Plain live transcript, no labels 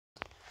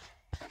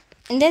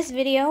In this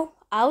video,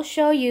 I'll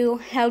show you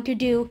how to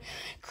do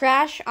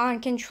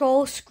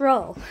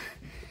CrashOnCtrlScroll.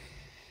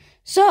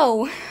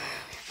 So,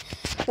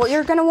 what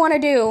you're going to want to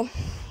do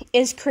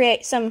is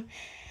create some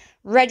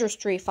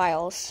registry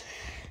files.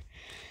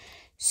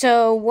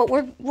 So, what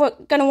we're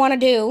going to want to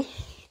do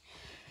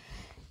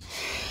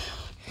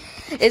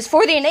is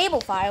for the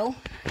enable file,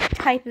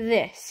 type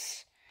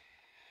this.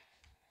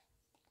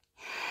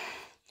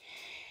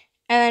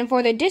 And then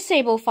for the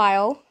disable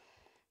file,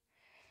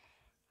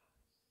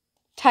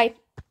 type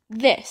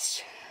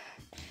this.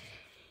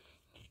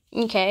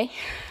 Okay.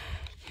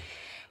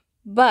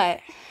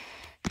 But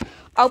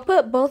I'll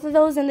put both of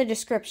those in the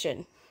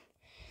description.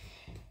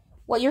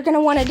 What you're going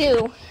to want to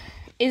do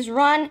is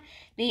run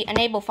the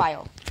enable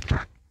file.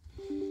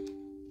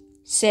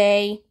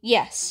 Say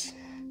yes.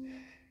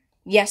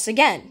 Yes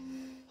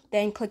again.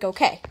 Then click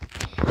OK.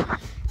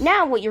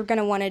 Now what you're going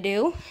to want to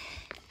do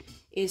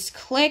is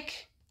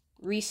click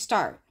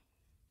restart.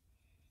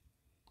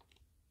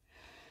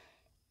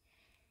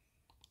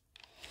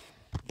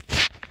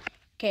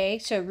 Okay,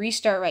 so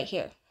restart right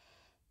here.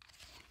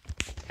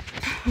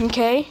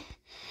 Okay,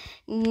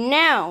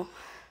 now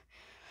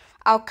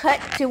I'll cut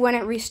to when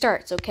it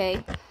restarts,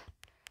 okay?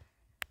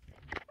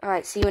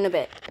 Alright, see you in a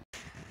bit.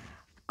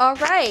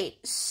 Alright,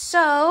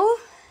 so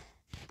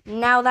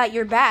now that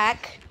you're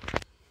back,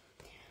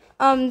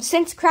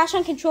 since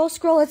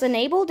CrashOnCtrlScroll is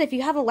enabled, if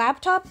you have a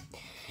laptop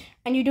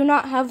and you do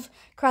not have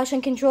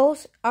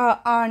CrashOnCtrl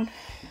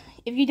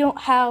if you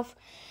don't have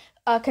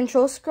a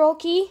control scroll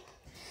key,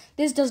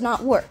 this does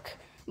not work.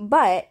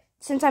 But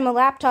since I'm a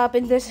laptop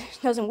and this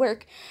doesn't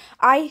work,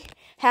 I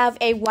have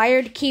a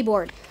wired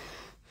keyboard.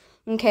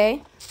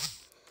 Okay?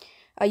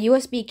 A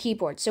USB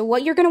keyboard. So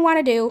what you're going to want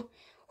to do,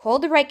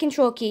 hold the right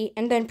control key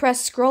and then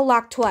press scroll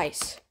lock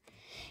twice.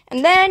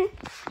 And then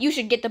you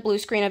should get the blue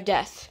screen of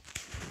death.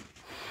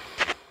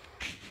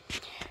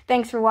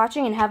 Thanks for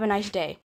watching and have a nice day.